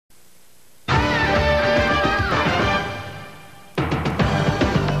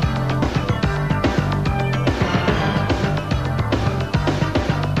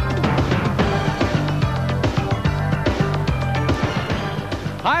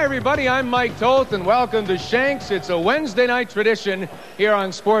Hi, everybody. I'm Mike Toth, and welcome to Shanks. It's a Wednesday night tradition here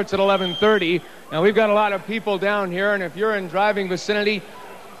on Sports at 11:30. Now, we've got a lot of people down here, and if you're in driving vicinity,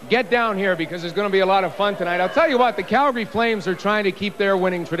 get down here because there's going to be a lot of fun tonight. I'll tell you what, the Calgary Flames are trying to keep their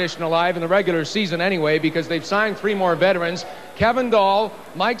winning tradition alive in the regular season anyway because they've signed 3 more veterans. Kevin Dahl,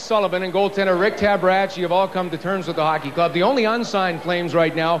 Mike Sullivan, and goaltender Rick Tabaracci have all come to terms with the hockey club. The only unsigned Flames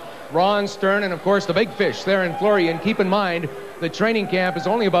right now, Ron Stern, and of course the big fish there in Fleury. And keep in mind, the training camp is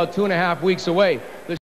only about 2.5 weeks away.